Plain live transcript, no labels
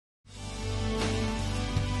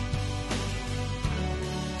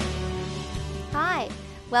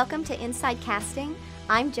Welcome to Inside Casting.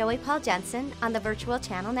 I'm Joey Paul Jensen on the Virtual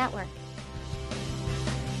Channel Network.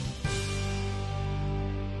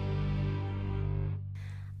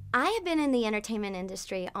 I have been in the entertainment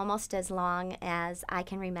industry almost as long as I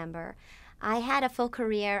can remember. I had a full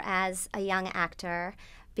career as a young actor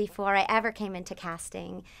before I ever came into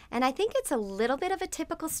casting. And I think it's a little bit of a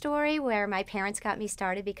typical story where my parents got me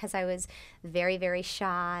started because I was very, very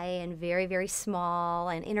shy and very, very small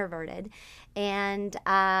and introverted. And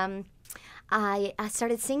I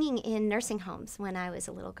started singing in nursing homes when I was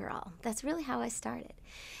a little girl. That's really how I started.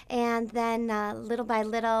 And then little by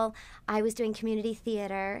little, I was doing community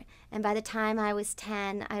theater. And by the time I was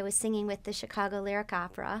 10, I was singing with the Chicago Lyric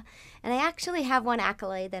Opera. And I actually have one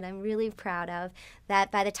accolade that I'm really proud of,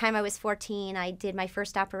 that by the time I was 14, I did my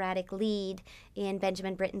first operatic lead in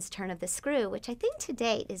Benjamin Britten's Turn of the Screw, which I think to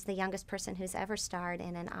date is the youngest person who's ever starred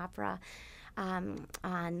in an opera on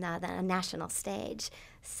the national stage.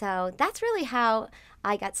 So that's really how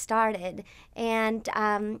I got started. And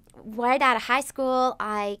right out of high school,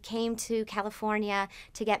 I came to California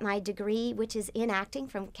to get my degree, which is in acting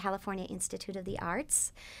from California Institute of the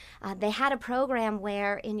Arts. They had a program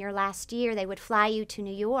where in your last year they would fly you to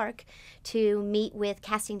New York to meet with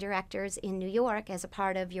casting directors in New York as a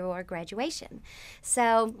part of your graduation.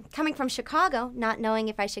 So coming from Chicago, not knowing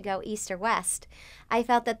if I should go east or west, I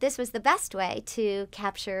felt that this was the best way to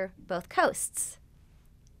capture both coasts.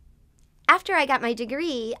 After I got my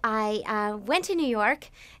degree, I went to New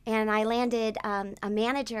York and I landed a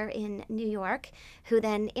manager in New York who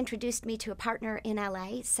then introduced me to a partner in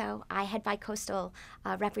LA. So I had bicoastal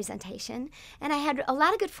representation and I had a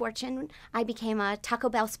lot of good fortune. I became a Taco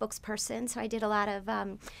Bell spokesperson, so I did a lot of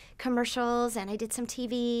commercials and I did some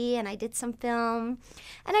TV and I did some film.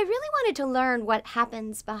 And I really wanted to learn what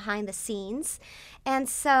happens behind the scenes. And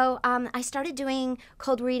so I started doing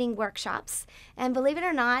cold reading workshops. And believe it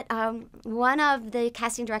or not, one of the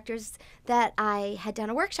casting directors that I had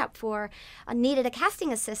done a workshop for needed a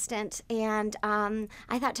casting assistant. And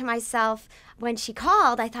I thought to myself, when she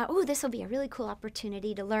called, I thought, oh, this will be a really cool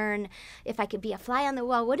opportunity to learn if I could be a fly on the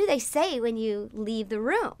wall. What do they say when you leave the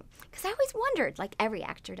room? Because I always wondered, like every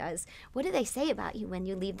actor does, what do they say about you when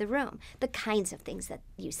you leave the room? The kinds of things that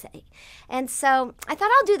you say. And so I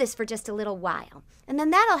thought I'll do this for just a little while. And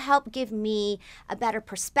then that'll help give me a better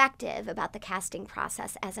perspective about the casting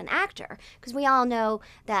process as an actor, because we all know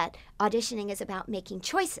that auditioning is about making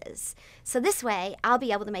choices. So this way, I'll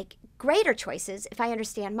be able to make greater choices if I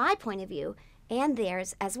understand my point of view and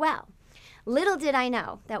theirs as well. Little did I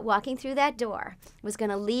know that walking through that door was going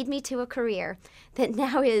to lead me to a career that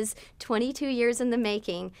now is 22 years in the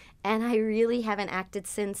making, and I really haven't acted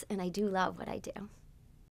since, and I do love what I do.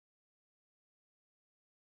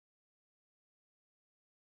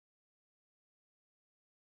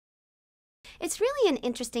 It's really an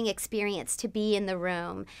interesting experience to be in the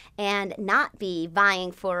room and not be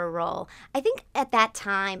vying for a role. I think at that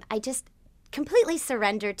time, I just completely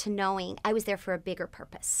surrendered to knowing I was there for a bigger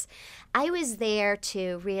purpose. I was there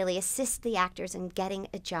to really assist the actors in getting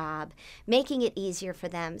a job, making it easier for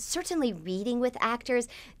them. Certainly reading with actors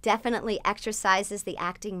definitely exercises the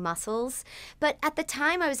acting muscles. But at the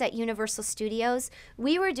time I was at Universal Studios,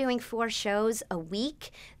 we were doing 4 shows a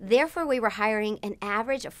week. Therefore, we were hiring an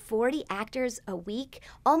average of 40 actors a week,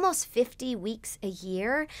 almost 50 weeks a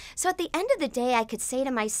year. So at the end of the day, I could say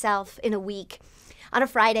to myself in a week, on a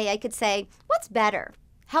Friday, I could say, what's better,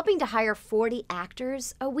 helping to hire 40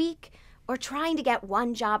 actors a week or trying to get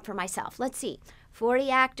one job for myself? Let's see, 40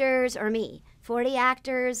 actors or me? 40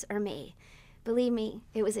 actors or me? Believe me,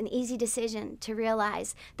 it was an easy decision to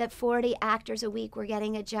realize that 40 actors a week were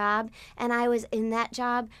getting a job, and I was in that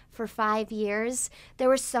job for 5 years. There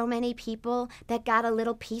were so many people that got a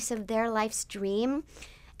little piece of their life's dream.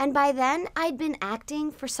 And by then, I'd been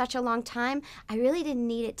acting for such a long time, I really didn't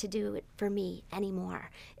need it to do it for me anymore.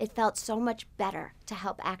 It felt so much better to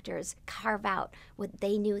help actors carve out what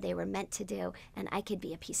they knew they were meant to do, and I could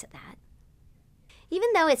be a piece of that. Even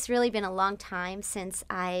though it's really been a long time since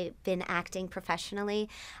I've been acting professionally,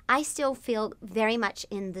 I still feel very much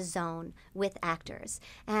in the zone with actors.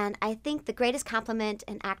 And I think the greatest compliment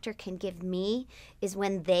an actor can give me is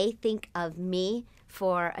when they think of me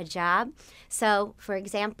for a job. So, for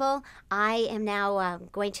example, I am now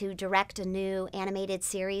going to direct a new animated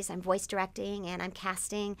series. I'm voice directing and I'm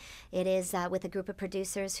casting. It is with a group of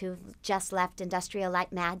producers who've just left Industrial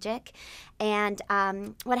Light Magic. And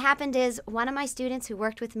what happened is one of my students who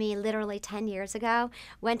worked with me literally 10 years ago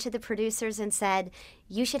went to the producers and said,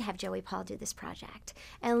 you should have Joey Paul do this project.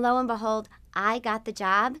 And lo and behold, I got the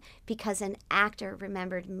job because an actor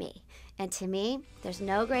remembered me. And to me, there's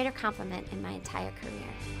no greater compliment in my entire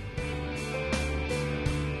career.